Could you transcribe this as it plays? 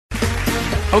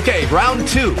Okay, round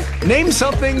two. Name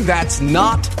something that's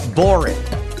not boring.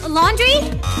 A laundry?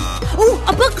 Ooh,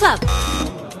 a book club.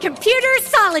 Computer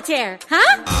solitaire,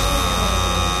 huh?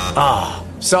 Ah,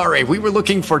 sorry, we were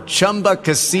looking for Chumba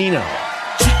Casino.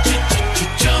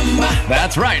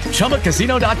 That's right,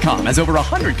 ChumbaCasino.com has over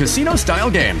 100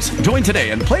 casino-style games. Join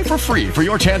today and play for free for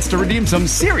your chance to redeem some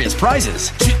serious prizes.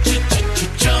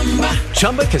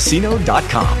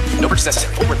 ChumbaCasino.com. No purchase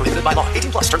necessary. Void where prohibited by law.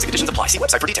 18 plus. Terms and conditions apply. See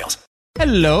website for details.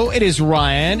 Hello, it is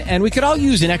Ryan, and we could all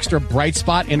use an extra bright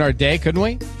spot in our day, couldn't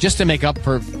we? Just to make up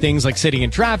for things like sitting in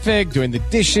traffic, doing the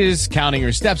dishes, counting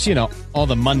your steps, you know, all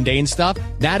the mundane stuff.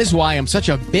 That is why I'm such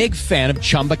a big fan of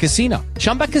Chumba Casino.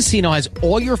 Chumba Casino has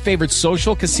all your favorite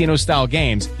social casino-style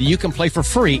games that you can play for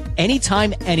free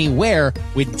anytime, anywhere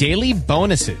with daily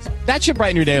bonuses. That should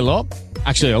brighten your day a little.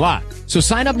 Actually, a lot. So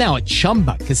sign up now at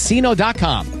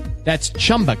ChumbaCasino.com. That's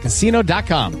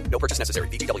ChumbaCasino.com. No purchase necessary.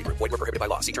 VGW Group. Void where prohibited by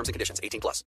law. See terms and conditions. 18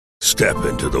 plus. Step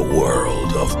into the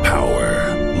world of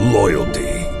power, loyalty,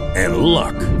 and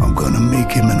luck. I'm gonna make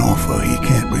him an offer he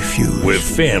can't refuse. With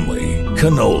family,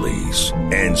 cannolis,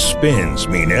 and spins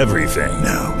mean everything.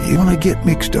 Now, you wanna get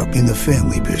mixed up in the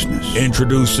family business.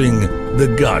 Introducing The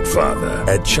Godfather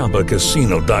at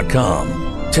ChumbaCasino.com.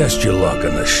 Test your luck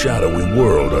in the shadowy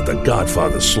world of The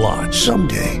Godfather slot.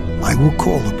 Someday, I will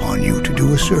call upon you to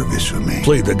do a service for me.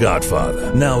 Play The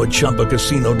Godfather, now at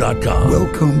ChumbaCasino.com.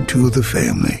 Welcome to the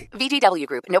family. VGW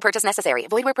Group. No purchase necessary.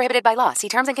 Void where prohibited by law. See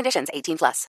terms and conditions. 18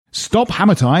 plus. Stop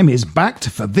Hammer Time is backed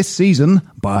for this season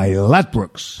by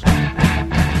Ladbrokes.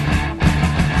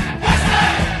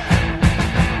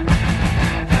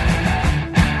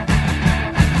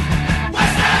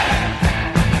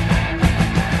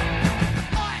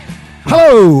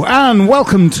 Hello and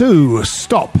welcome to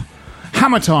Stop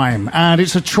Hammer Time, and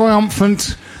it's a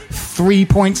triumphant 3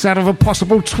 points out of a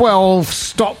possible 12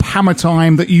 Stop Hammer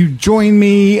Time that you join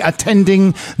me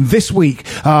attending this week.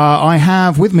 I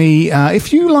have with me,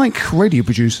 if you like radio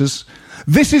producers,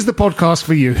 this is the podcast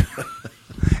for you.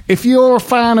 If you're a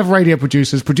fan of radio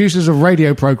producers of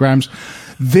radio programs,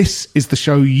 this is the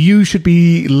show you should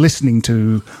be listening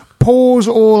to. Pause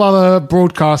all other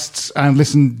broadcasts and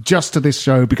listen just to this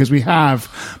show, because we have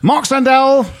Mark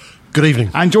Sandell. Good evening.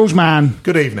 And George Mann.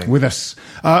 Good evening. With us.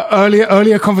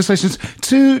 Earlier conversations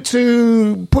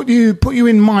to put you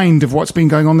in mind of what's been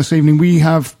going on this evening. We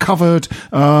have covered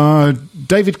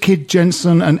David Kidd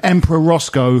Jensen and Emperor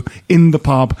Roscoe in the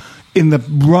pub in the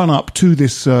run up to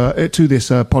this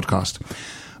podcast.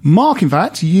 Mark, in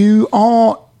fact, you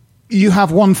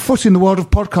have one foot in the world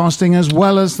of podcasting as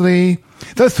well as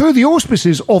through the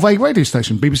auspices of a radio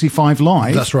station, BBC 5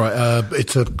 Live. That's right.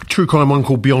 It's a true crime one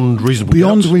called Beyond Reasonable Doubt.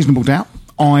 Beyond Reasonable Doubt.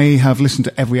 I have listened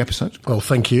to every episode. Well,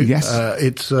 thank you. Yes.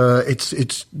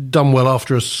 It's done well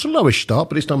after a slowish start,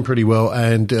 but it's done pretty well.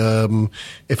 And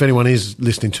if anyone is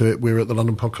listening to it, we're at the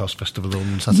London Podcast Festival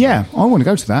on Saturday. Yeah, I want to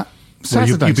go to that.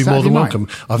 Saturday, well, you'd be more than welcome.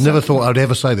 I've Saturday. never thought I'd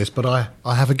ever say this, but I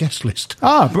have a guest list.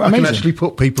 Amazing. I can actually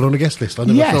put people on a guest list. I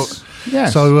never thought.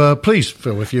 Yes. So please,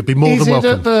 Phil, if you'd be more than welcome.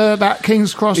 Is it at that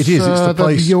King's Cross? It is. It's the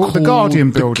place called the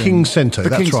Guardian building. The King's Centre,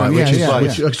 that's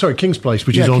right. Sorry, King's Place,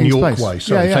 which is on King's York Place. Way.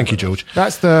 Sorry, thank you, George.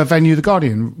 That's the venue the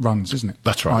Guardian runs, isn't it?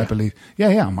 That's right. I believe. Yeah,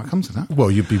 I might come to that. Well,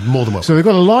 you'd be more than welcome. So we've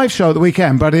got a live show at the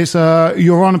weekend, but it's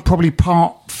you're on probably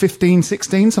part 15,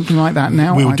 16, something like that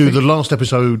now. We will do the last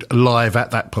episode live at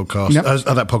that podcast,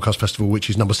 at that podcast festival, which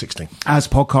is number 16. As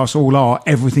podcasts all are,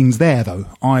 everything's there though.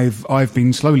 I've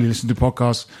been slowly listening to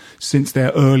podcasts since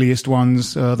their earliest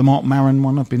ones. The Mark Maron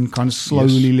one, I've been kind of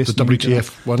slowly listening to. The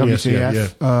WTF one,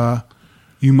 WTF. Yeah.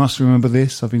 You Must Remember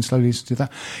This. I've been slowly listening to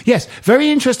that. Yes,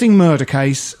 very interesting murder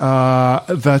case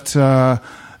that...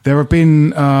 There have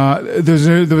been there was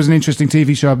an interesting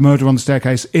TV show, Murder on the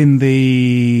Staircase, in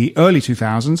the early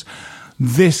 2000s.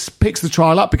 This picks the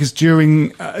trial up because during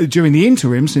the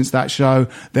interim since that show,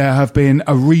 there have been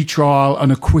a retrial, an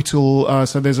acquittal.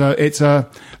 So it's a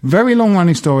very long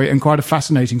running story and quite a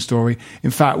fascinating story.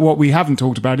 In fact, what we haven't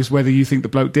talked about is whether you think the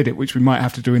bloke did it, which we might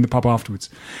have to do in the pub afterwards.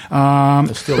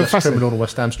 There's still less criminal on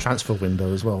West Ham's transfer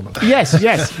window as well. Yes,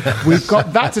 we've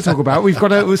got that to talk about.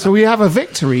 So we have a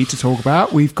victory to talk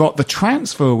about. We've got the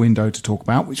transfer window to talk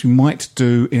about, which we might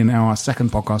do in our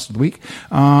second podcast of the week.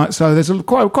 So there's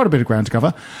quite a bit of ground to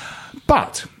cover.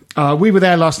 But we were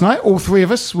there last night. All three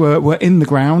of us were in the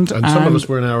ground. And some of us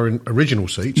were in our original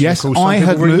seats. Yes, and of course, I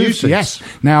had moved. Yes.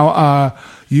 Now,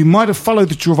 you might have followed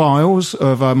the travails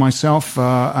of myself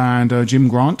and Jim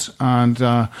Grant. And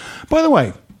by the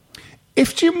way,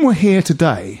 if Jim were here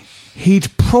today, he'd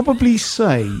probably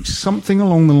say something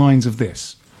along the lines of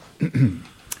this.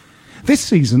 This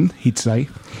season, he'd say,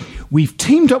 we've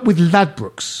teamed up with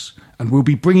Ladbrokes and we'll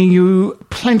be bringing you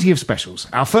plenty of specials.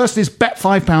 Our first is bet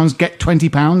 £5, get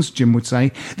 £20, Jim would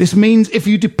say. This means if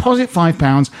you deposit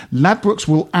 £5, Ladbrokes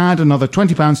will add another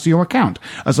 £20 to your account.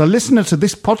 As a listener to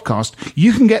this podcast,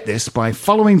 you can get this by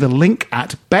following the link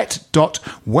at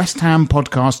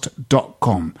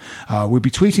bet.westhampodcast.com. We'll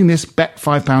be tweeting this bet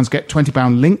 £5, get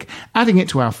 £20 link, adding it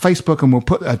to our Facebook, and we'll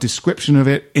put a description of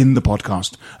it in the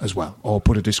podcast as well, or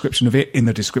put a description of it in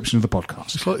the description of the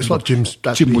podcast. It's like Jim's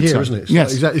actually here, isn't it?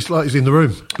 It's like he's in the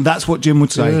room. That's what Jim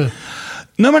would say. Yeah.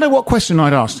 No matter what question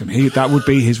I'd asked him, that would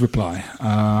be his reply.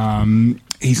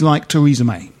 He's like Theresa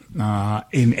May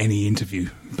in any interview,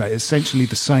 but essentially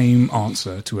the same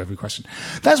answer to every question.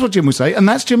 That's what Jim would say, and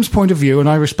that's Jim's point of view, and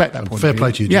I respect that point of view. Fair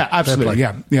play to you, Jim. Yeah, absolutely.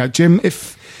 Yeah, Jim,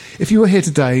 if you were here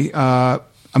today,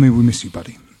 we miss you,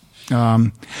 buddy.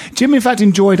 Jim, in fact,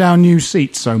 enjoyed our new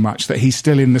seat so much that he's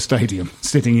still in the stadium,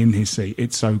 sitting in his seat.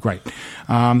 It's so great.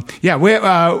 We're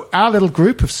our little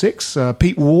group of 6.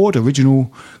 Pete Ward,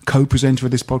 original co-presenter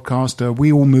of this podcast.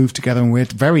 We all moved together, and we're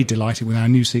very delighted with our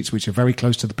new seats, which are very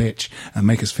close to the pitch and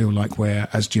make us feel like we're,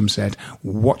 as Jim said,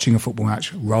 watching a football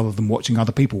match rather than watching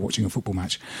other people watching a football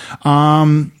match.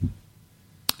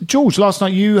 George, last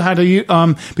night you had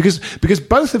because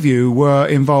both of you were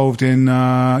involved in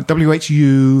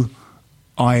WHU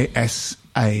ISA.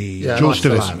 Yeah, George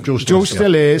still is. George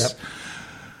still is. Yep.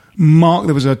 Mark,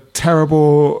 there was a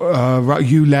terrible.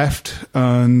 You left,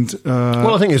 and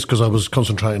well, I think it's because I was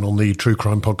concentrating on the true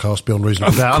crime podcast Beyond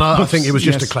Reasonable Doubt, and I think it was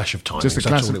just a clash of timing.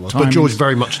 That's all it was. But George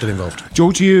very much still involved.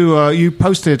 George, you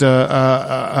posted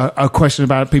a question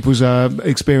about people's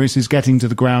experiences getting to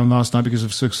the ground last night because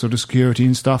of sort of security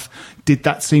and stuff. Did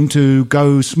that seem to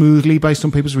go smoothly based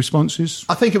on people's responses?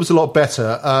 I think it was a lot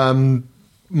better.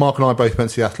 Mark and I both went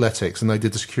to the Athletics, and they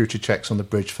did the security checks on the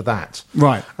bridge for that.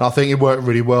 Right. And I think it worked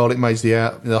really well. It made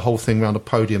the whole thing around the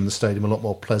podium, the stadium, a lot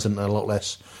more pleasant and a lot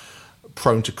less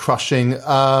prone to crushing.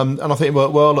 And I think it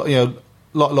worked well. You know,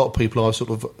 a lot of people, I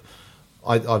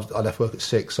left work at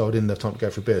 6, so I didn't have time to go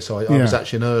for a beer. So I was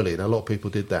actually in early, and a lot of people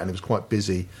did that, and it was quite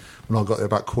busy when I got there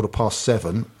about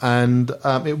 7:15, and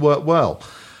it worked well.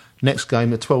 Next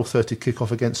game, a 12:30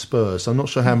 kickoff against Spurs. I'm not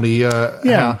sure how many.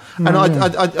 I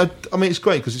mean, it's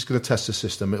great because it's going to test the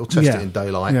system. It'll test it in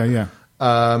daylight.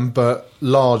 But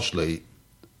largely,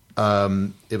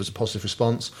 it was a positive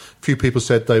response. A few people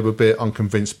said they were a bit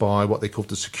unconvinced by what they called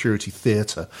the security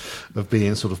theatre of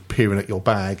being sort of peering at your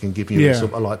bag and giving you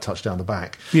sort of a light touch down the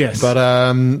back. Yes, but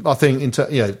I think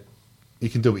you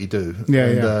can do what you do.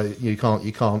 You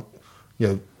can't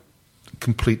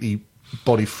completely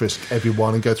body frisk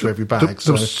everyone and go through every bag.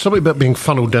 There was something about being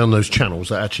funneled down those channels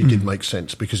that actually did make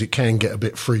sense, because it can get a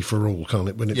bit free for all, can't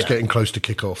it, when it's getting close to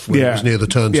kick-off, when it was near the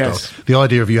turnstile. Yes. The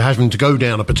idea of you having to go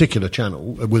down a particular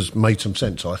channel made some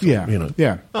sense, I thought. I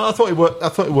thought it worked. I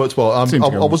thought it worked well. I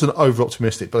wasn't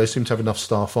over-optimistic, but they seemed to have enough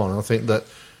staff on, and I think that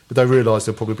they realised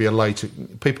there'll probably be a later.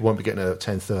 People won't be getting there at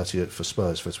 10:30 for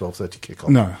Spurs for a 12:30 kickoff.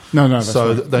 No.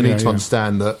 So they need to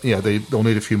understand that they'll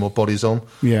need a few more bodies on.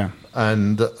 Yeah,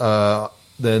 and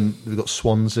then we've got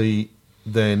Swansea.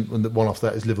 Then the one after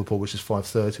that is Liverpool, which is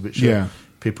 5:30, which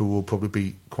people will probably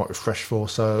be quite refreshed for.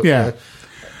 So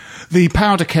the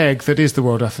powder keg that is the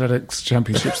World Athletics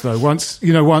Championships, though. Once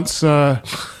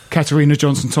Katarina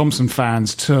Johnson-Thompson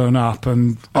fans turn up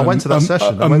and I went to that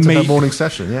session. I went to that morning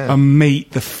session, and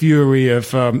meet the fury of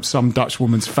some Dutch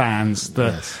woman's fans.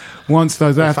 Once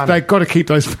they've got to keep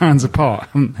those fans apart,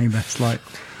 haven't they? That's like.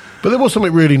 But there was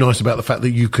something really nice about the fact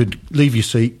that you could leave your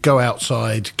seat, go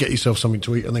outside, get yourself something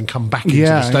to eat, and then come back into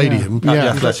the stadium. At the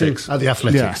Athletics. At the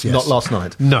Athletics, yes. Not last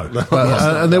night. No.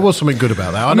 And there was something good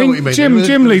about that. I know what you mean.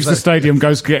 Jim leaves the stadium,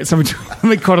 goes to get something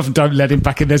to eat. Quite often don't let him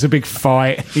back in. There's a big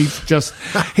fight.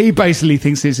 He basically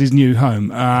thinks it's his new home.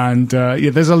 And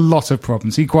there's a lot of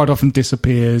problems. He quite often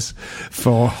disappears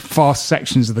for vast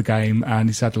sections of the game, and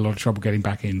he's had a lot of trouble getting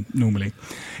back in normally.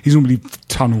 He's normally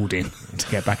tunnelled in to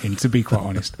get back in, to be quite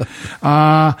honest.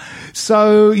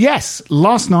 So, yes,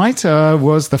 last night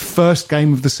was the first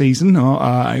game of the season.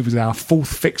 It was our 4th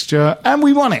fixture, and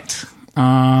we won it.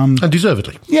 And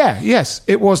deservedly. Yes,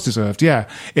 it was deserved,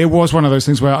 It was one of those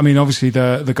things where, I mean, obviously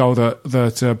the goal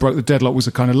that broke the deadlock was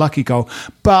a kind of lucky goal,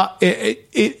 but it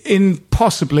in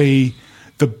possibly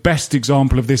the best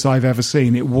example of this I've ever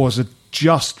seen, it was a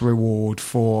just reward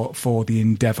for the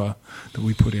endeavour that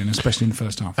we put in, especially in the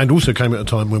first half. And also came at a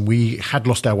time when we had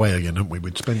lost our way again, hadn't we?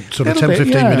 We'd spent sort of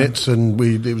 10-15 minutes, and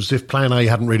it was as if plan A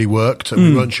hadn't really worked, and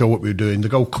we weren't sure what we were doing. The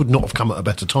goal could not have come at a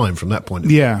better time from that point of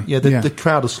view. The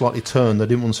crowd has slightly turned. They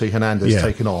didn't want to see Hernandez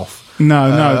taken off.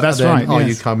 No, that's right.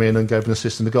 You come in and gave an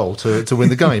assist in the goal to win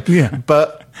the game.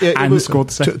 But scored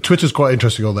the second. Twitter's quite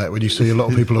interesting on that, when you see a lot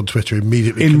of people on Twitter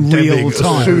immediately in condemning real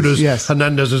time. As soon as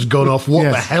Hernandez has gone off, what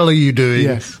the hell are you doing?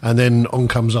 Yes. And then on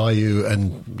comes Ayew,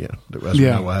 and as we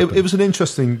know what happened. It was an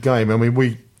interesting game. I mean,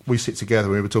 we sit together.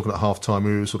 We were talking at half time.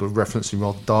 We were sort of referencing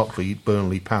rather darkly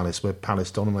Burnley Palace, where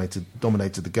Palace dominated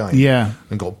the game,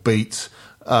 and got beat.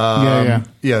 A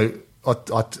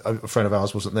friend of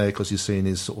ours wasn't there because he's seeing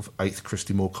his sort of 8th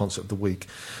Christy Moore concert of the week.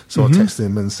 So I texted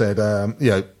him and said,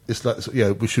 it's like,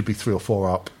 we should be 3 or 4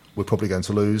 up. We're probably going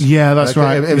to lose. Yeah, that's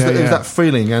right. It was that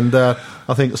feeling. And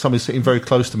I think somebody sitting very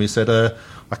close to me said, a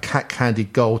cat-candy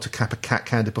goal to cap a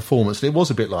cat-candy performance. And it was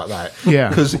a bit like that. Yeah.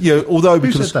 Because, although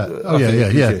we could have...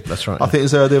 that's right. I think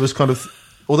there was kind of...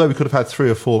 Although we could have had 3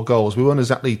 or 4 goals, we weren't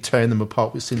exactly tearing them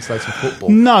apart with scintillating football.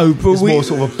 No, but it's more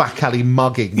sort of a back alley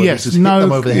mugging where we just hit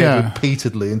them over the head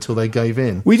repeatedly until they gave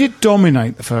in. We did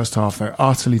dominate the first half, though,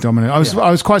 utterly dominate.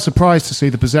 I was quite surprised to see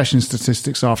the possession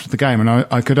statistics after the game, and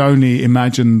I could only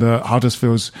imagine that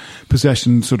Huddersfield's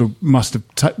possession sort of must have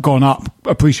gone up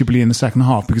appreciably in the second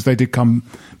half, because they did come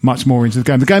much more into the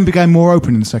game. The game became more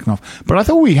open in the second half, but I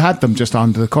thought we had them just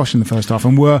under the cosh in the first half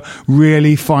and were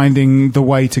really finding the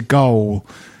way to goal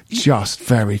just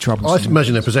very troublesome. I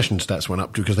imagine their possession stats went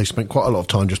up because they spent quite a lot of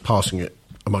time just passing it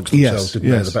amongst themselves, didn't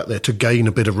they, at the back there, to gain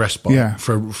a bit of respite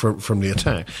from the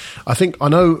attack. I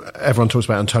know everyone talks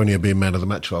about Antonio being man of the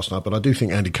match last night, but I do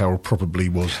think Andy Carroll probably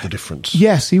was the difference.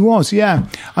 Yes, he was, I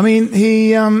mean,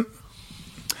 he...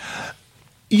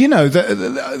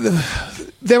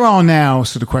 there are now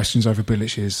sort of questions over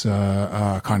Bilic's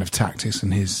kind of tactics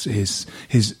and his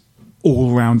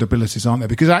all-round abilities, aren't there?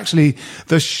 Because actually,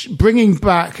 bringing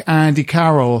back Andy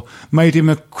Carroll made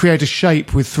him create a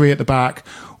shape with 3 at the back,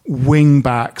 wing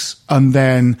backs, and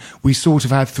then we sort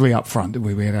of had 3 up front.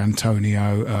 We had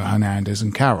Antonio, Hernandez,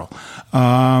 and Carroll.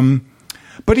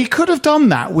 But he could have done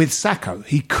that with Sacco.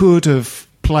 He could have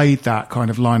played that kind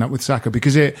of lineup with Sacco,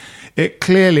 because it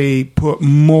clearly put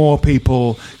more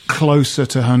people closer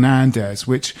to Hernandez,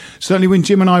 which certainly when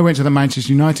Jim and I went to the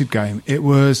Manchester United game, it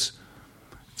was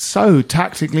so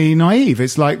tactically naive.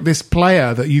 It's like this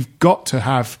player that you've got to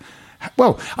have.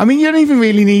 Well, I mean, you don't even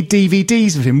really need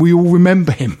DVDs of him. We all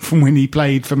remember him from when he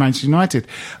played for Manchester United.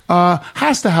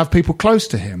 Has to have people close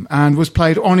to him, and was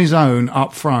played on his own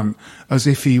up front as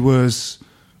if he was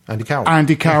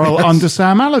Andy Carroll under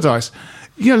Sam Allardyce.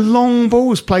 Long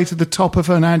balls played to the top of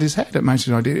Hernandez's head at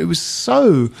Manchester United. It was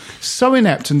so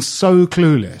inept and so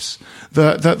clueless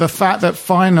that the fact that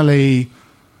finally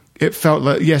it felt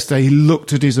like yesterday he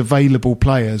looked at his available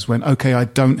players, went, okay, I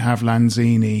don't have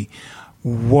Lanzini.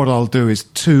 What I'll do is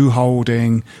 2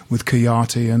 holding with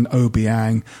Kouyaté and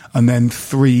Obiang, and then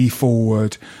 3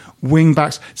 forward. Wing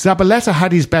backs. Zabaleta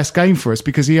had his best game for us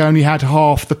because he only had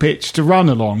half the pitch to run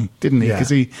along, didn't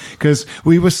he? Because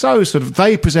we were so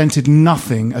they presented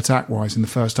nothing attack-wise in the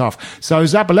first half. So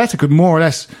Zabaleta could more or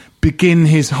less begin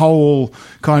his whole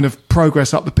kind of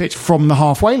progress up the pitch from the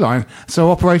halfway line, so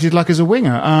operated like as a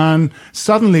winger. And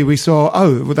suddenly we saw,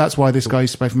 that's why this guy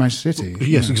used to play for Manchester City.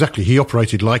 Yes, exactly. He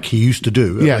operated like he used to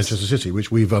do at Manchester City, which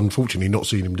we've unfortunately not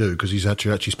seen him do, because he's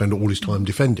actually spent all his time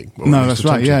defending. No, that's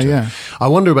right. Yeah. I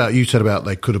wonder about, you said about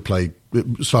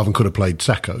Slaven could have played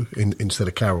Sacco instead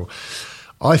of Carroll.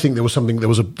 I think there was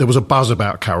a buzz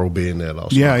about Carroll being there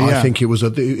last night. I think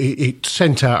it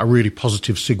sent out a really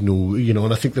positive signal,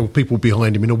 and I think there were people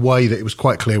behind him in a way that it was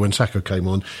quite clear when Sacco came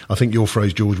on. I think your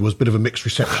phrase, George, was a bit of a mixed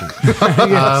reception.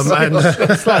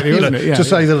 Slightly, wasn't it? Yeah, to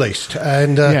say the least.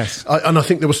 And I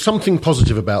think there was something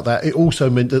positive about that. It also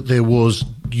meant that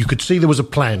you could see there was a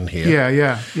plan here.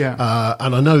 Yeah.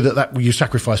 And I know that you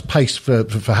sacrifice pace for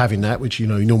having that, which you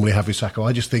normally have with Sacco.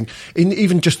 I just think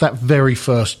even just that very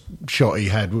first shot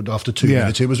he had after 2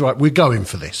 minutes, it was right. We're going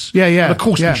for this. Yeah. And of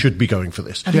course, we should be going for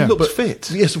this. And he looks fit.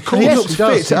 Yes, of course, he looks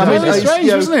fit. I mean, it's strange,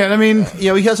 isn't it? I mean, he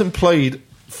hasn't played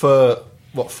for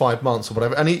 5 months or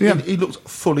whatever, and he looked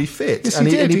fully fit. Yes, and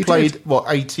he he played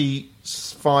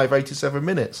 85, 87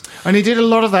 minutes, and he did a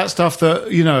lot of that stuff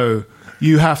that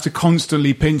you have to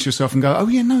constantly pinch yourself and go, oh,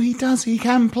 yeah, no, he does. He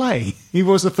can play. He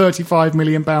was a £35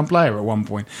 million player at one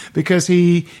point because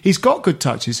he's got good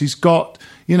touches. He's got,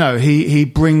 he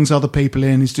brings other people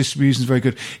in. His distribution is very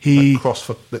good. That cross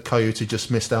that Kouyaté just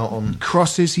missed out on.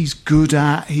 Crosses he's good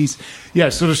at. He's,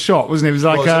 sort of shot, wasn't it? It was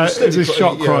like it was a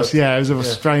shot cross. Yeah, it was a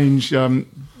strange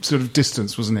sort of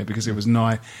distance, wasn't it? Because it was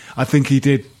nigh. I think he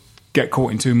did get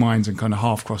caught in two minds and kind of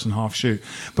half cross and half shoot.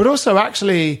 But also,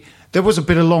 actually, there was a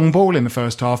bit of long ball in the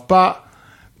first half, but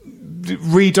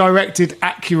redirected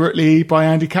accurately by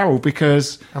Andy Carroll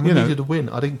because and we needed a win.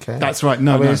 I didn't care. That's right.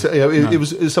 No, it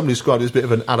was somebody described it as a bit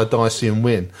of an Allardycean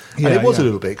win, and it was a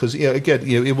little bit because again,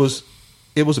 it was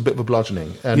a bit of a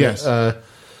bludgeoning, and yes.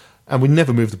 And we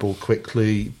never moved the ball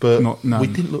quickly, but we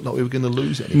didn't look like we were going to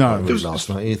lose it last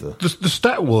night either. The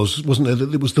stat wasn't it,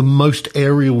 that it was the most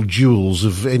aerial duels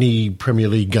of any Premier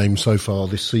League game so far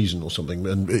this season or something?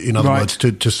 And in other words,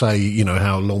 to say,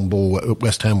 how long ball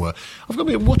West Ham were. I've got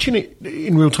to be watching it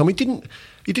in real time. It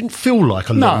didn't feel like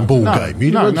a long ball game.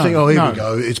 You didn't think, here we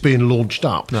go, it's being launched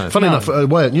up. Funny enough,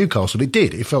 away at Newcastle, it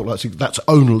did. It felt like that's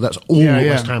all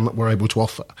West Ham were able to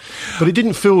offer. But it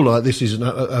didn't feel like this is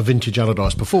a vintage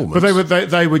Allardyce performance. But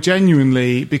they were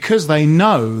genuinely, because they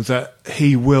know that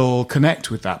he will connect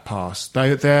with that pass.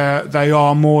 They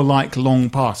are more like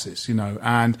long passes,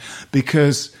 and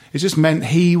because it just meant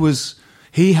he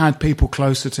had people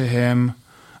closer to him.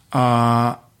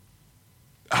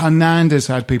 Hernandez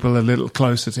had people a little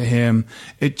closer to him.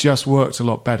 It just worked a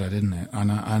lot better, didn't it?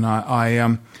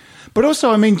 But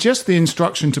also, just the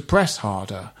instruction to press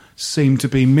harder seemed to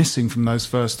be missing from those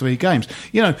first three games.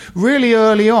 Really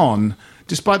early on,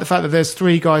 despite the fact that there's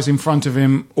three guys in front of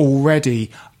him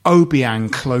already, Obiang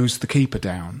closed the keeper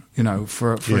down,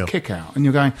 for a kick out. And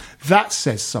you're going, that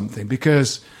says something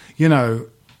because, the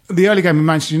early game of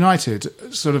Manchester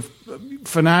United, sort of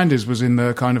Fernandes was in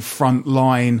the kind of front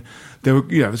line. There were,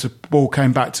 as a ball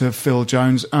came back to Phil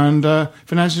Jones, and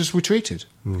Fernandes just retreated.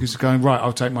 He's going, right,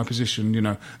 I'll take my position.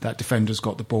 That defender's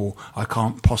got the ball. I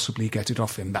can't possibly get it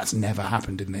off him. That's never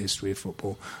happened in the history of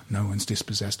football. No one's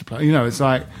dispossessed a player. It's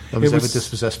like no one's ever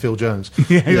dispossessed Phil Jones.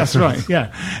 Yeah, that's right.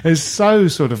 Yeah, it's so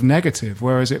sort of negative.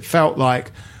 Whereas it felt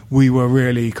like we were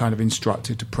really kind of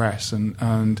instructed to press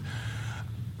and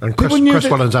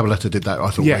Cresswell and Zabaleta did that, I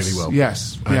thought, really well.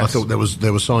 Yes. I thought there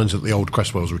were signs that the old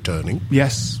Cresswell's returning.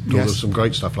 Yes. There was some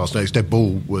great stuff last night. His dead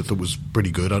ball was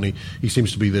pretty good, and he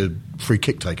seems to be the free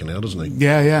kick taker now, doesn't he?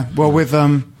 Yeah. Well, with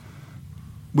Lanzini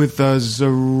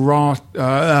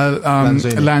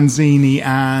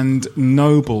and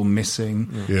Noble missing,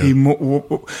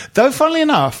 though, funnily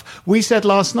enough, we said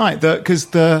last night that because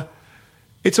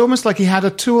it's almost like he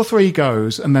had 2 or 3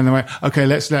 goes, and then they went, okay,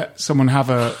 let's let someone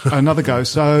have another go.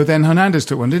 So then Hernandez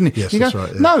took one, didn't he? Yes, that's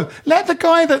right. Yeah. No, let the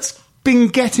guy that's been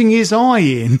getting his eye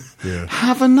in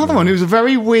have another one. It was a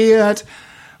very weird,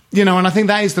 and I think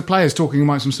that is the players talking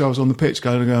amongst themselves on the pitch,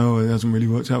 going, it hasn't really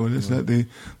worked out. Well, let's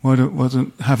why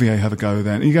doesn't Javier have a go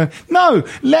then? And you go, no,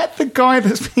 let the guy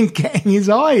that's been getting his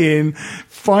eye in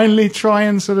finally try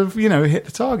and sort of, hit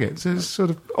the target. So it's sort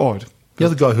of odd. The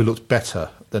other guy who looked better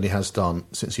than he has done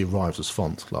since he arrived was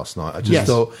Font last night. I just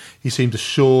thought he seemed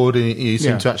assured and he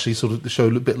seemed to actually sort of show a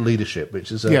little bit of leadership,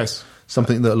 which is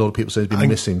something that a lot of people say has been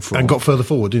missing from. And got further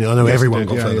forward, didn't he? I know everyone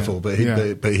got further forward,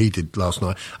 but he did last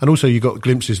night. And also you got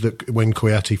glimpses that when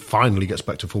Kouyaté finally gets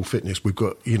back to full fitness, we've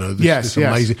got, this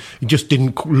amazing... He just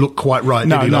didn't look quite right,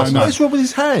 did he, last night? What's wrong with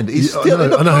his hand? He's still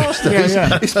in the plaster.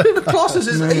 He's been in the plaster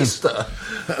since Easter.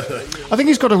 I think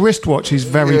he's got a wristwatch he's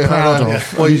very proud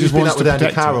of. Well, he's just been up with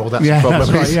Andy Carroll, that's the problem.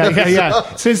 That's right.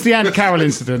 Yeah. Since the Andy Carroll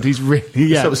incident, he's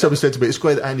really... Someone said to me, it's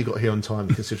great that Andy got here on time,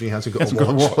 considering he hasn't got a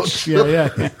watch. Yeah,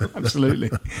 absolutely.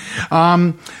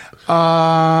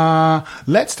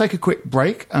 Let's take a quick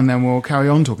break, and then we'll carry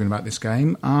on talking about this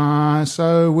game.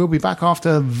 So we'll be back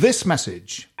after this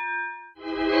message.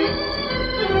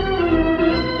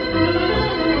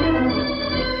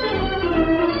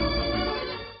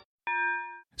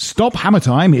 Stop Hammer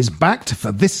Time is backed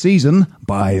for this season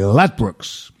by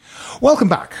Ladbrokes. Welcome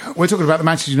back. We're talking about the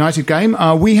Manchester United game.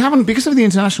 We haven't, because of the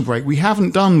international break, we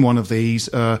haven't done one of these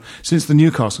since the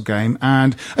Newcastle game.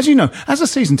 And as you know, as a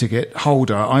season ticket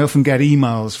holder, I often get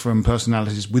emails from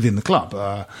personalities within the club.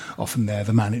 Often they're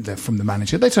from the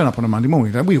manager. They turn up on a Monday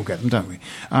morning. We all get them, don't we?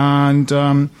 And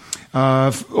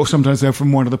or sometimes they're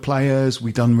from one of the players.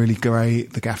 We done really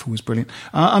great. The gaffer was brilliant.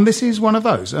 And this is one of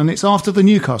those. And it's after the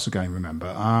Newcastle game,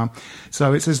 remember.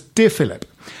 So it says, Dear Philip,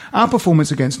 our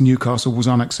performance against Newcastle was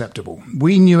unacceptable.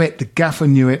 We knew it, the gaffer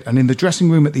knew it, and in the dressing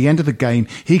room at the end of the game,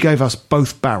 he gave us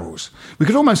both barrels. We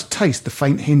could almost taste the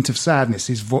faint hint of sadness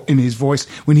in his voice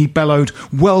when he bellowed,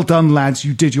 well done, lads,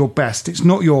 you did your best. It's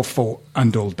not your fault,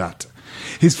 and all that.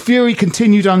 His fury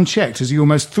continued unchecked as he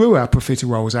almost threw our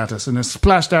profiteroles at us and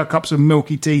splashed our cups of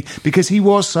milky tea because he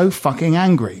was so fucking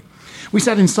angry. We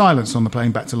sat in silence on the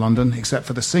plane back to London, except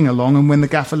for the sing-along and when the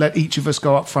gaffer let each of us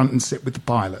go up front and sit with the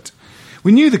pilot.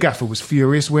 We knew the gaffer was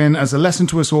furious when, as a lesson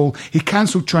to us all, he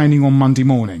cancelled training on Monday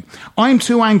morning. "I'm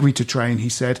too angry to train," he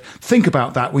said. "Think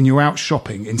about that when you're out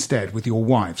shopping instead with your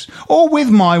wives." Or with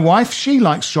my wife. She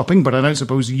likes shopping, but I don't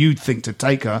suppose you'd think to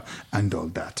take her, and all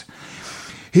that.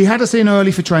 He had us in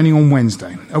early for training on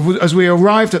Wednesday. As we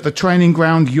arrived at the training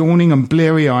ground, yawning and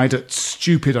bleary-eyed at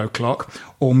stupid o'clock,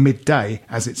 or midday,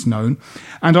 as it's known,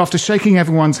 and after shaking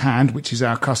everyone's hand, which is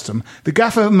our custom, the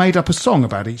gaffer made up a song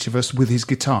about each of us with his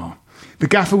guitar. The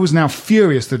gaffer was now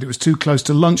furious that it was too close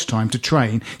to lunchtime to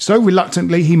train, so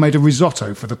reluctantly he made a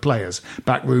risotto for the players,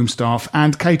 backroom staff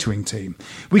and catering team.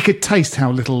 We could taste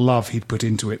how little love he'd put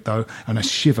into it, though, and a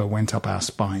shiver went up our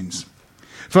spines.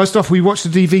 First off, we watched the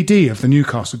DVD of the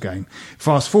Newcastle game,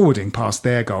 fast-forwarding past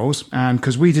their goals, and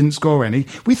because we didn't score any,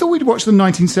 we thought we'd watch the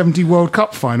 1970 World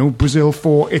Cup final, Brazil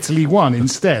 4, Italy 1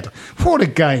 instead. What a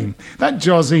game! That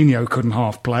Jarzinho couldn't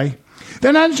half play.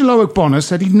 Then Angelo Ogbonna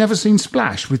said he'd never seen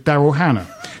Splash with Daryl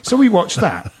Hannah, so we watched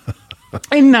that.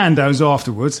 In Nando's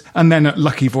afterwards, and then at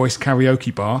Lucky Voice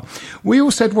Karaoke Bar, we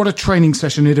all said what a training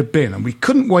session it had been, and we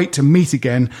couldn't wait to meet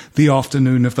again the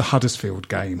afternoon of the Huddersfield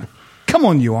game. Come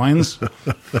on, you Irons.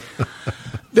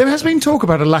 There has been talk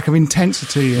about a lack of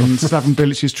intensity in Slaven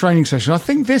Bilic's training session. I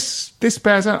think this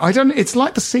bears out. It's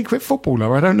like The Secret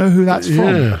Footballer. I don't know who that's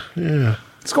from. Yeah.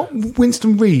 It's got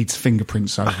Winston Reid's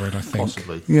fingerprints over it, I think.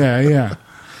 Possibly. Yeah.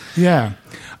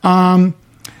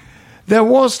 There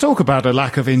was talk about a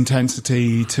lack of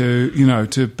intensity to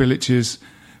Bilic's.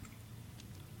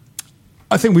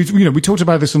 I think we talked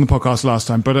about this on the podcast last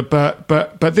time,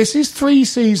 but this is 3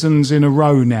 seasons in a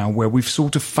row now where we've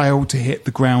sort of failed to hit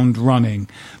the ground running.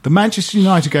 The Manchester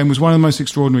United game was one of the most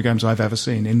extraordinary games I've ever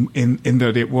seen in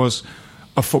that it was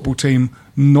a football team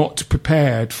not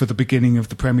prepared for the beginning of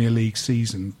the Premier League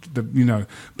season.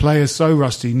 Players so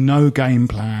rusty, no game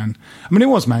plan. I mean, it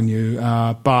was Man U,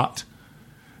 but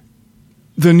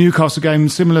the Newcastle game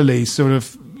similarly sort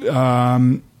of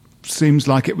seems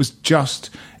like it was just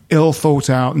ill thought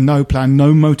out, no plan,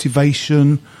 no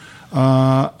motivation,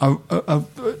 a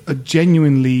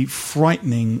genuinely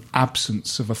frightening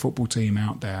absence of a football team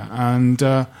out there. And,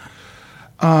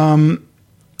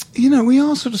 we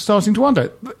are sort of starting to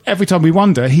wonder. Every time we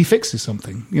wonder, he fixes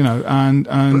something, and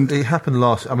but it happened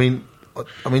last. I mean,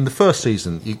 the first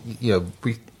season,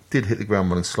 we did hit the ground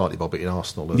running slightly by beating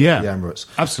Arsenal at the Emirates.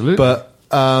 Absolutely. But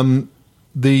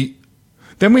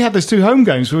then we had those 2 home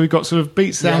games where we got sort of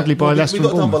beat soundly by Leicester. We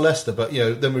got done by Leicester, but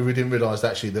then we didn't realise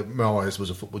actually that Moyes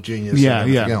was a football genius and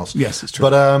everything else. Yes, it's true.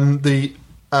 But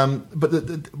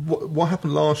what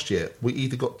happened last year? We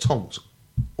either got tonked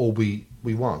or we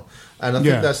won, and I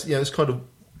think that's it's kind of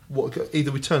what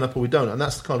either we turn up or we don't, and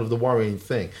that's kind of the worrying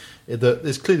thing. That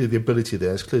there's clearly the ability there,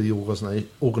 there's clearly the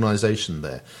organisation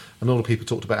there, and a lot of people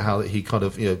talked about how he kind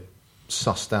of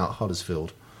sussed out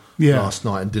Huddersfield last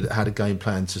night and had a game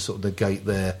plan to sort of negate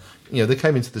their. They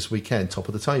came into this weekend top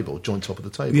of the table, joint top of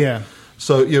the table. Yeah.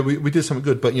 So we did something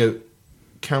good, but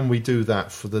can we do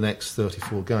that for the next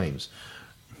 34 games?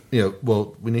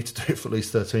 Well, we need to do it for at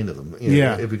least 13 of them.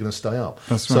 If we're going to stay up.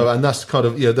 That's right. So, and that's kind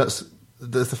of that's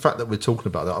the fact that we're talking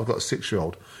about that. I've got a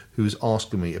 6-year-old who's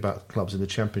asking me about clubs in the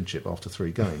Championship after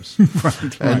 3 games.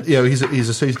 Right. And he's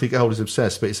a season ticket holder, he's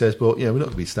obsessed, but he says, "Well, we're not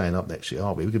going to be staying up next year,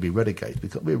 are we? We're going to be relegated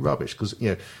because we're rubbish." Because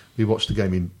we watched the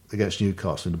game against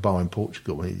Newcastle in the bar in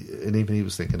Portugal, and even he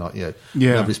was thinking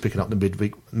nobody's picking up the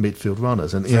midfield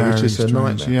runners, and which is a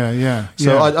nightmare. Yeah.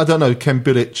 So I don't know. Can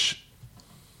Bilic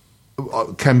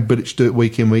do it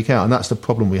week in, week out? And that's the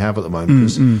problem we have at the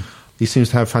moment, because he seems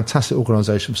to have fantastic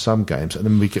organisation for some games, and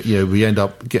then we end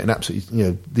up getting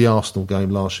absolutely the Arsenal game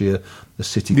last year, the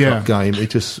City Cup game. It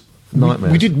just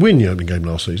nightmares. We did win the opening game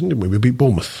last season, didn't we? We beat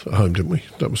Bournemouth at home, didn't we?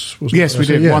 That was yes, we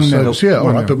did 1-0.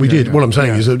 All right, but we did. What I'm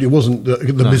saying is that it wasn't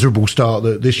the miserable start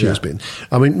that this year's been.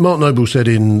 I mean, Mark Noble said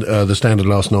in the Standard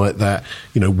last night that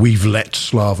we've let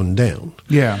Slaven down.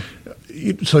 Yeah.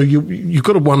 So you've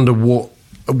got to wonder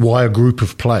why a group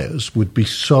of players would be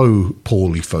so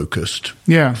poorly focused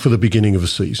for the beginning of a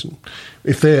season.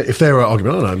 If there are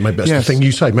arguments, I don't know, maybe that's the thing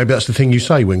you say. Maybe that's the thing you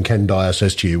say when Ken Dyer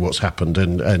says to you what's happened,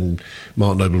 and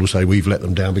Mark Noble will say we've let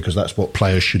them down because that's what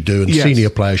players should do, and senior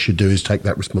players should do is take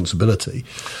that responsibility.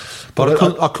 But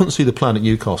I couldn't see the plan at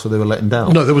Newcastle. They were letting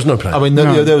down. No, there was no plan. I mean,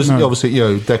 there was obviously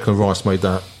Declan Rice made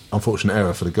that unfortunate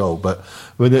error for the goal, but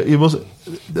it was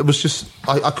just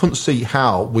I couldn't see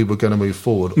how we were going to move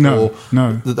forward, or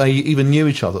that they even knew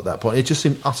each other at that point. It just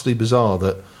seemed utterly bizarre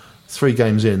that 3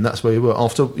 games in, that's where you were.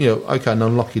 After, an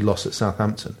unlucky loss at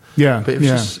Southampton. Yeah. But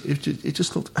it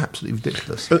just looked absolutely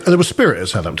ridiculous. And there was spirit at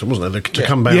Southampton, wasn't there? To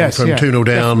come back from 2-0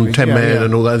 down, 10 men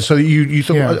and all that. So you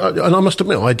thought, and I must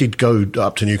admit, I did go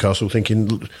up to Newcastle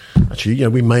thinking, actually,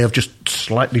 we may have just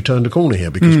slightly turned a corner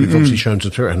here because we've obviously shown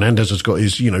some spirit. Hernandez has got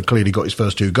his, clearly got his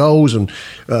first 2 goals and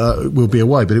will be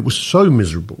away. But it was so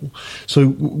miserable. So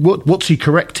what's he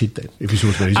corrected then? If he's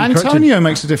Antonio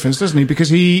makes a difference, doesn't he? Because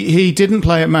he didn't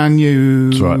play at Man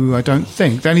U, right. I don't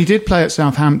think. Then he did play at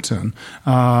Southampton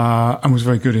and was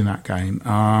very good in that game.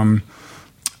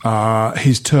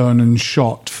 His turn and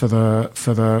shot for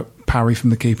the parry from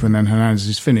the keeper and then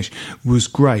Hernandez's finish was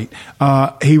great.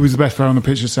 He was the best player on the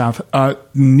pitch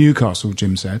at Newcastle,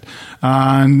 Jim said,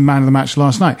 and man of the match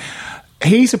last night.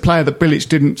 He's a player that Bilic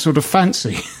didn't sort of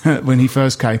fancy when he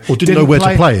first came. Or didn't know where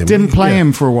to play him. Didn't play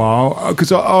him for a while.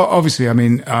 Because obviously,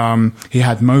 he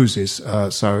had Moses.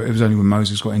 So it was only when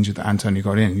Moses got injured that Antonio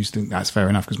got in. You just think that's fair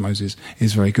enough because Moses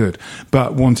is very good.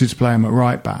 But wanted to play him at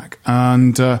right back.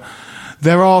 And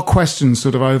there are questions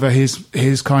sort of over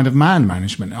his kind of man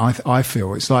management. I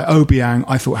feel it's like Obiang,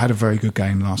 I thought, had a very good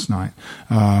game last night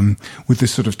with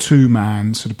this sort of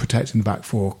 2-man sort of protecting the back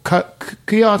four.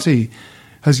 Kouyaté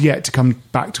has yet to come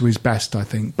back to his best, I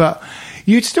think. But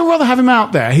you'd still rather have him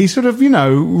out there. He sort of,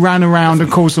 ran around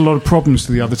and caused a lot of problems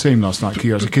to the other team last night,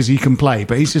 Kouyaté, because he can play.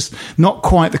 But he's just not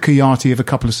quite the Kouyaté of a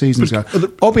couple of seasons ago.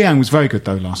 Obiang was very good,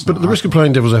 though, last night. But at the risk of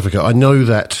playing devil's advocate, I know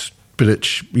that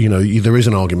Bilic, there is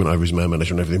an argument over his man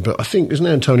management and everything, but I think, isn't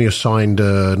Antonio signed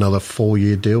another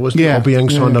 4-year deal? Wasn't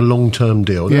Obiang signed a long-term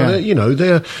deal? Yeah. Now,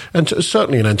 and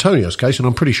certainly in Antonio's case, and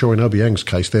I'm pretty sure in Obiang's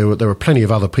case, there are plenty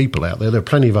of other people out there. There are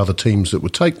plenty of other teams that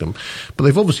would take them, but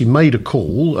they've obviously made a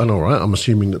call, and all right, I'm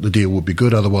assuming that the deal would be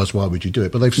good, otherwise why would you do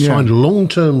it? But they've signed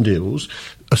long-term deals,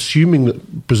 assuming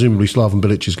that presumably Slaven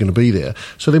Bilic is going to be there.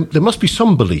 So there must be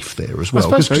some belief there as well.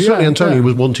 Because certainly Antonio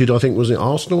was wanted, I think, was it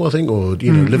Arsenal, I think, or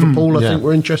Liverpool, I think,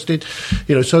 were interested.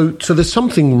 So there's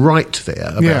something right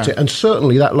there about it. And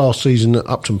certainly that last season at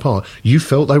Upton Park, you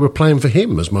felt they were playing for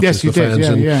him as much as the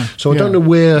fans. So I don't know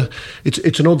where...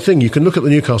 It's an odd thing. You can look at the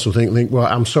Newcastle thing and think, well,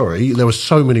 I'm sorry, there were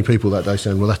so many people that day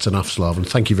saying, well, that's enough, Slaven,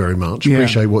 thank you very much,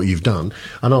 appreciate what you've done.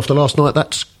 And after last night,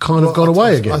 that's kind of gone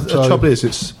away again. The trouble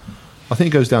is, I think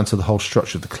it goes down to the whole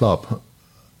structure of the club.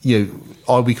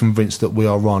 Are we convinced that we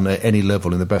are run at any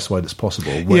level in the best way that's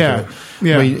possible? I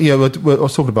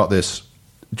was talking about this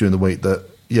during the week that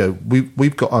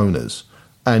we've got owners,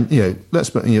 and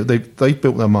they've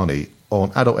built their money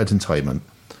on adult entertainment,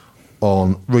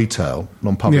 on retail, and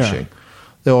on publishing.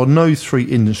 There are no 3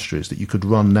 industries that you could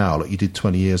run now like you did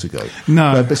 20 years ago.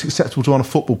 No. It's acceptable to run a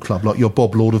football club like you're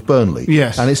Bob Lord of Burnley.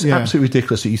 Yes. And it's absolutely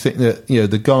ridiculous that you think that,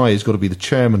 the guy has got to be the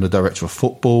chairman, the director of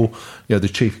football, the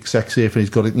chief executive, and he's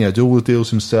got to, do all the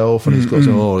deals himself, and he's got to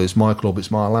say, it's my club,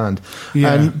 it's my land.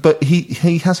 Yeah. But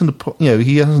he hasn't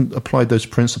applied those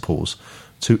principles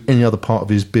to any other part of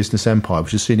his business empire,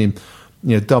 which has seen him,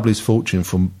 double his fortune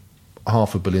from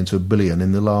 $500 million to $1 billion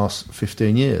in the last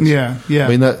 15 years. Yeah. I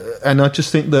mean, and I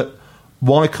just think that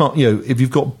why can't if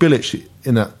you've got Bilic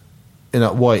in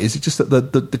that way, is it just that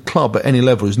the club at any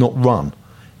level is not run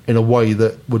in a way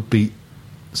that would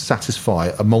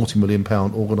satisfy a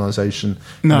multi-million-pound organisation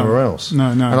anywhere else? No.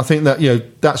 And I think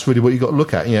that that's really what you've got to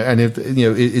look at. And if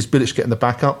is Bilic getting the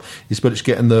backup? Is Bilic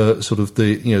getting the sort of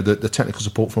the technical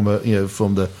support from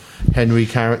from the Henry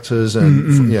characters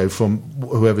and from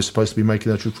whoever's supposed to be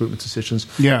making those recruitment decisions?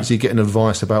 Yeah. Is he getting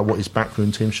advice about what his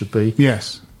backroom team should be?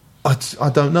 Yes. I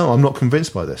don't know. I'm not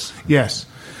convinced by this. Yes.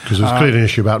 Because there's clearly an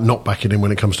issue about not backing him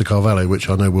when it comes to Carvalho, which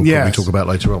I know we'll probably talk about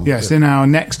later on. Yes, in our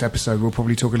next episode, we'll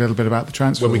probably talk a little bit about the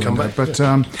transfer when we come back. But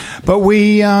the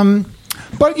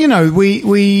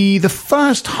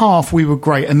first half we were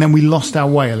great, and then we lost our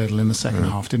way a little in the second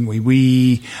half, didn't we?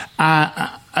 We,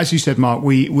 as you said, Mark,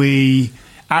 we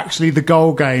actually the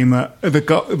goal came at a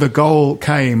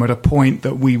point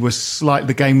that we were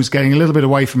the game was getting a little bit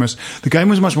away from us. The game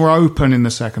was much more open in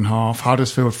the second half.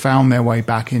 Huddersfield found their way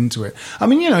back into it. I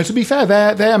mean, to be fair,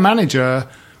 their manager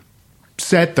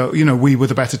said that we were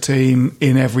the better team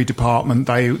in every department.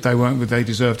 They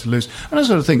deserved to lose, and I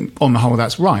sort of think on the whole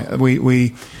that's right.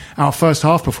 Our first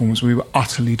half performance, we were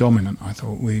utterly dominant. I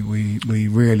thought we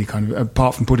really kind of,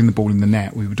 apart from putting the ball in the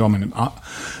net, we were dominant.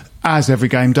 As every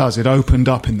game does, it opened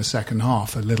up in the second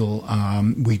half a little.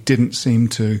 We didn't seem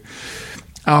to.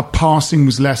 Our passing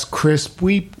was less crisp.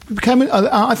 We became.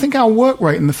 I think our work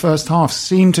rate in the first half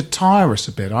seemed to tire us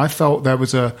a bit. I felt there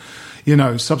was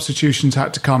substitutions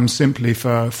had to come simply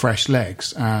for fresh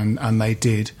legs, and they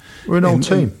did. We're an old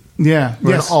team. We're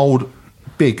an old,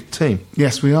 big team.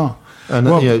 Yes, we are. And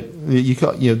you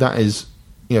got that is.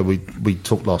 we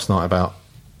talked last night about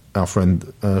our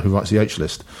friend who writes the H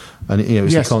list, and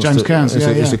it's yes, a constant, James Cairns,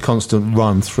 it's a constant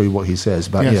run through what he says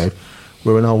about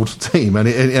we're an old team, and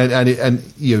in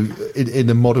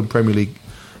the modern Premier League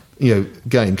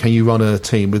game, can you run a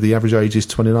team with the average age is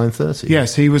 29, 30?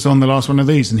 Yes, he was on the last one of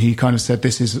these, and he kind of said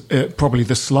this is probably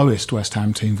the slowest West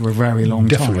Ham team for a very long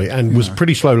time. Definitely, and was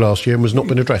pretty slow last year and was not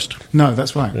been addressed. No,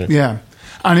 that's right. Yeah.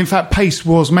 And in fact, pace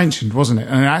was mentioned, wasn't it?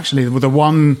 And actually, the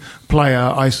one player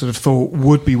I sort of thought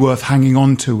would be worth hanging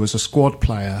on to as a squad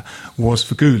player was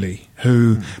Feghouli,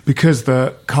 who, because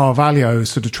the Carvalho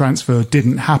sort of transfer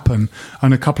didn't happen,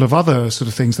 and a couple of other sort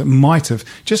of things that might have,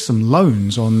 just some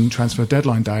loans on transfer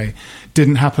deadline day,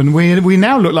 didn't happen. We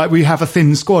now look like we have a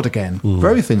thin squad again.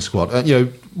 Very thin squad.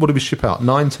 What did we ship out?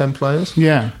 9-10 players?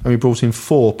 Yeah. And we brought in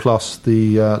 4 plus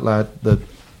the lad,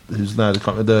 who's now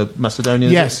the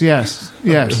Macedonian. Yes.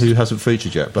 Who hasn't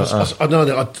featured yet. But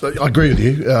I agree with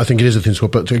you. I think it is a thin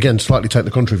squad. But to, again, slightly take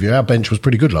the contrary view, our bench was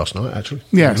pretty good last night, actually.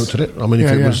 Yes. I looked at it. I mean,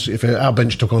 if our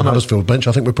bench took on Huddersfield bench,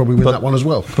 I think we'd probably win that one as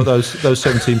well. But those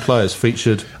 17 players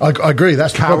featured... I agree.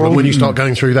 That's the problem when you start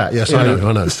going through that. Yes, I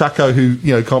know. Sacco, who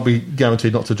can't be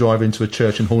guaranteed not to drive into a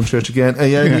church in Hornchurch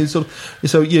again.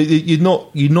 So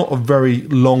you're not a very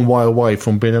long way away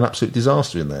from being an absolute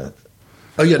disaster in there.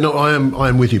 Oh yeah, no, I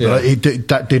am with you, but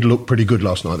that did look pretty good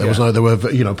last night. There were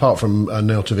apart from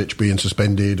Nautovic being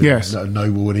suspended, and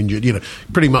Noble and injured,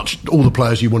 pretty much all the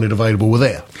players you wanted available were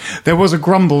there. There was a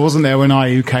grumble, wasn't there, when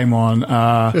Ayew came on?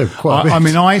 Quite a bit. I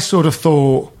mean, I sort of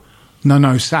thought,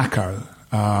 no, Sacco.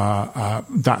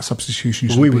 That substitution.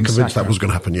 We were convinced that was going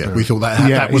to happen. Yeah, we thought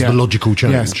that was the logical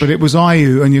change. Yes, but it was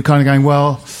Ayew, and you're kind of going,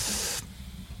 well,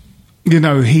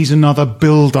 he's another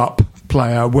build-up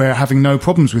player. We're having no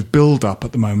problems with build-up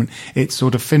at the moment. It's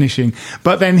sort of finishing.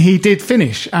 But then he did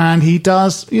finish, and he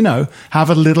does, have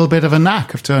a little bit of a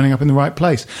knack of turning up in the right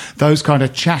place. Those kind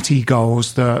of chatty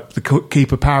goals that the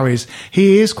keeper parries,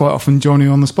 he is quite often Johnny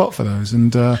on the spot for those.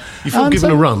 And you feel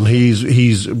given a run,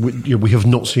 we have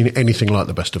not seen anything like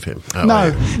the best of him.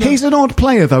 No, he's an odd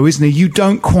player though, isn't he? You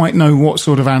don't quite know what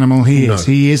sort of animal he is.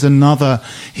 No. He is another.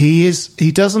 He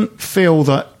doesn't feel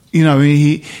that.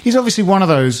 He's obviously one of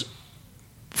those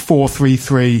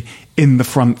 4-3-3 in the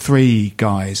front three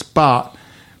guys, but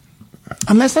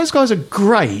unless those guys are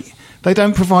great, they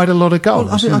don't provide a lot of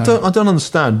goals. Well, I don't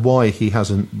understand why he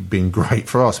hasn't been great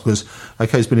for us, because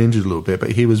he's been injured a little bit,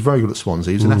 but he was very good at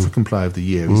Swansea. He was an African Player of the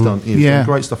Year. He's done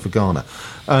great stuff for Ghana,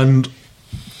 and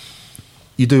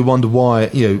you do wonder why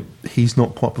he's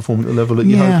not quite performing at the level that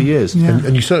you hope he is. Yeah.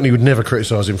 And you certainly would never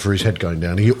criticise him for his head going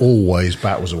down. He always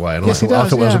battles away, and I thought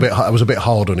that was a bit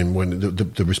hard on him when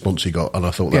the response he got, and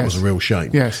I thought that was a real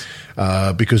shame. Yes,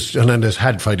 because Hernandez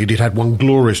had faded. He'd had one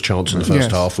glorious chance in the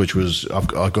first half, which was I've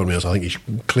got to be honest, I think he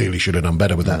clearly should have done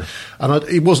better with that. And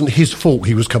it wasn't his fault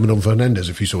he was coming on for Hernandez,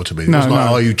 if you saw what I mean. It was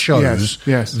Ayew chose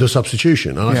the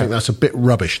substitution, and I think that's a bit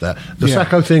rubbish. There, the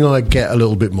Sacco thing I get a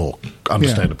little bit more,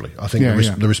 understandably. I think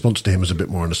the response to him was a bit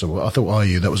more understandable. I thought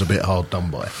Ayew, that was a bit hard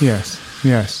done by. Yes.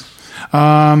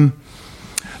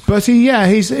 But he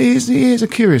is a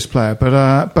curious player,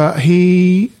 but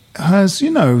he has,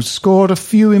 scored a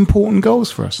few important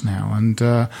goals for us now. And,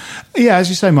 as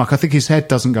you say, Mark, I think his head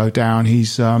doesn't go down. He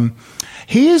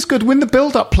is good when the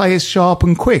build-up play is sharp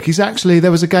and quick.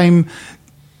 There was a game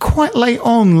quite late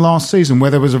on last season where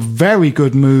there was a very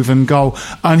good move and goal,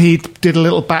 and he did a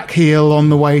little back heel on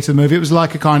the way to the move. It was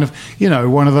like a kind of,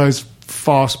 one of those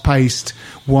fast-paced,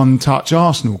 one-touch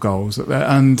Arsenal goals.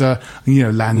 And,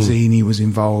 Lanzini was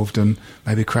involved, and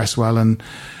maybe Cresswell and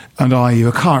Ayew.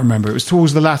 I can't remember. It was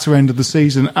towards the latter end of the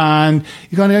season. And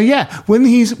you kind of go,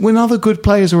 when other good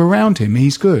players are around him,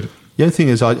 he's good. The only thing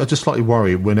is, I just slightly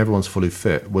worry when everyone's fully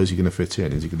fit, where's he going to fit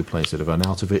in? Is he going to play instead of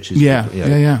Arnautovic?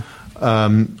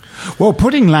 Well,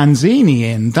 putting Lanzini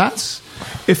in, that's,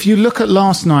 if you look at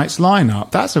last night's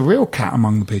lineup, that's a real cat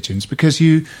among the pigeons, because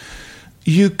you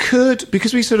could,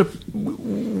 because we sort of,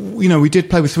 we did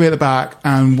play with 3 at the back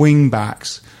and wing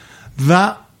backs.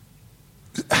 That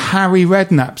Harry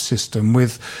Redknapp system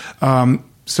with,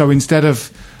 so instead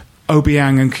of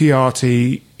Obiang and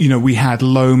Chiati, we had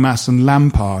Lomas and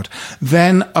Lampard.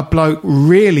 Then a bloke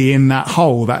really in that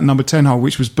hole, that number 10 hole,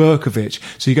 which was Berkovic.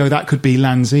 So you go, that could be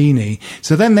Lanzini.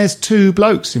 So then there's 2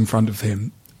 blokes in front of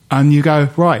him. And you go,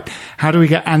 right, how do we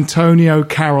get Antonio,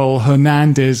 Carroll,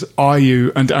 Hernandez,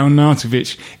 Ayew and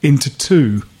Arnautovic into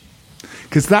 2?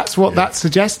 Because that's what that's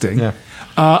suggesting. Yeah.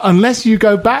 Unless you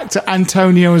go back to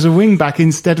Antonio as a wing-back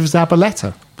instead of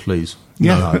Zabaleta. Please.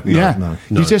 Yeah, No.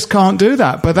 You just can't do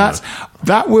that. But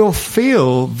that will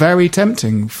feel very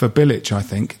tempting for Bilic, I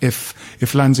think, if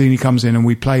Lanzini comes in and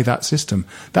we play that system.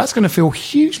 That's going to feel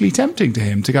hugely tempting to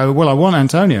him to go, well, I want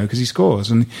Antonio because he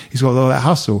scores and he's got all that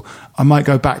hustle. I might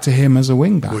go back to him as a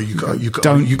wing back. Well,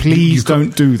 don't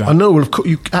do that. I know, well, of course,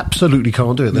 you absolutely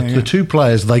can't do it. The two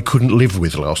players they couldn't live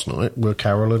with last night were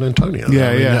Carroll and Antonio.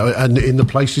 And in the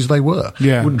places they were.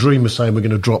 Yeah. Wouldn't dream of saying we're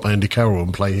going to drop Andy Carroll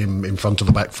and play him in front of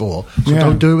the back four. So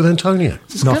don't do it with Antonio.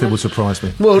 Nothing would surprise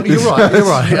me. Well, you're right.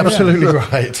 Absolutely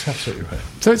right. Absolutely right.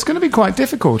 So it's going to be quite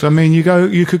difficult. I mean, you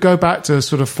could go back to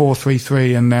sort of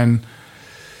 4-3-3 and then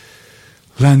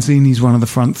Lanzini's one of the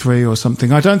front three or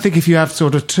something. I don't think if you have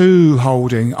sort of two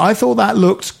holding. I thought that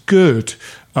looked good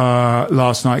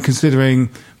last night, considering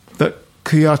that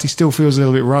Kouyaté still feels a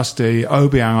little bit rusty.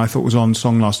 Obiang, I thought, was on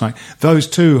song last night. Those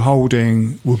two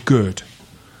holding were good.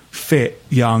 Fit,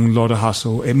 young, lot of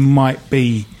hustle. It might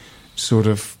be sort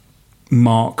of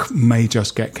Mark may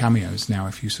just get cameos now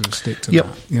if you sort of stick to that,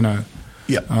 you know.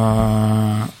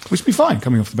 Yeah, which would be fine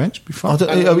coming off the bench. Be fine.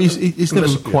 He's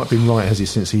never quite been right, has he?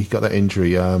 Since he got that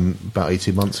injury about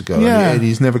 18 months ago. Yeah, and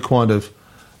he's never kind of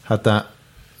had that.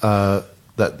 But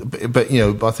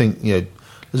I think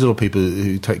there's a lot of people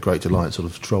who take great delight in sort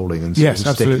of trolling and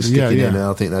sticking in, and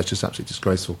I think that's just absolutely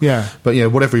disgraceful. Yeah, but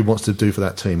whatever he wants to do for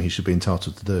that team, he should be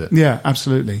entitled to do it. Yeah,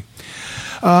 absolutely.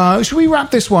 Should we wrap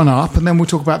this one up and then we'll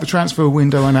talk about the transfer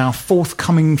window and our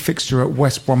forthcoming fixture at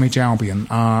West Bromwich Albion.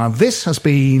 This has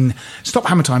been Stop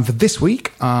Hammer Time for this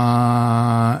week.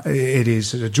 It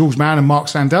is George Mann and Mark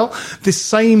Sandell. This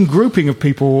same grouping of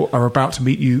people are about to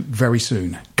meet you very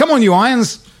soon. Come on, you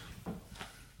Irons.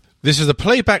 This is a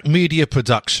Playback Media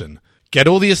production. Get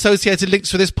all the associated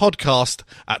links for this podcast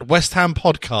at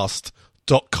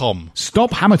westhampodcast.com.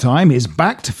 Stop Hammer Time is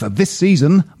backed for this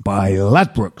season by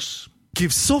Ladbrokes.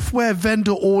 Give software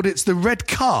vendor audits the red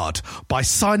card by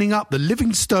signing up the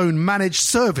Livingstone Managed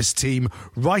Service Team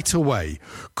right away.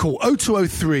 Call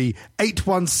 0203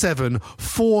 817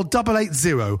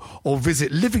 4880 or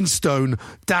visit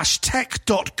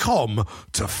livingstone-tech.com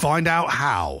to find out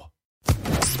how.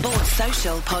 Sports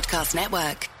Social Podcast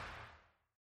Network.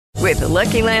 With the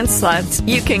Lucky Land Slots,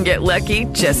 you can get lucky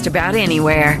just about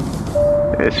anywhere.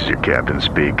 This is your captain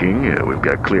speaking. We've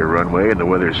got clear runway and the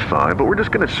weather's fine, but we're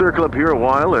just going to circle up here a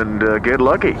while and get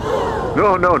lucky.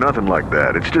 No, nothing like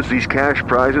that. It's just these cash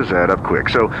prizes add up quick.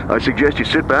 So I suggest you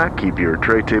sit back, keep your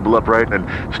tray table upright, and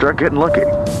start getting lucky.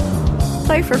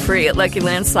 Play for free at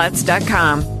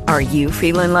LuckyLandSlots.com. Are you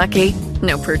feeling lucky?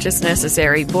 No purchase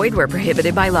necessary. Void where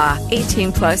prohibited by law.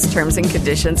 18+ terms and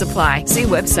conditions apply. See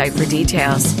website for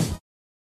details.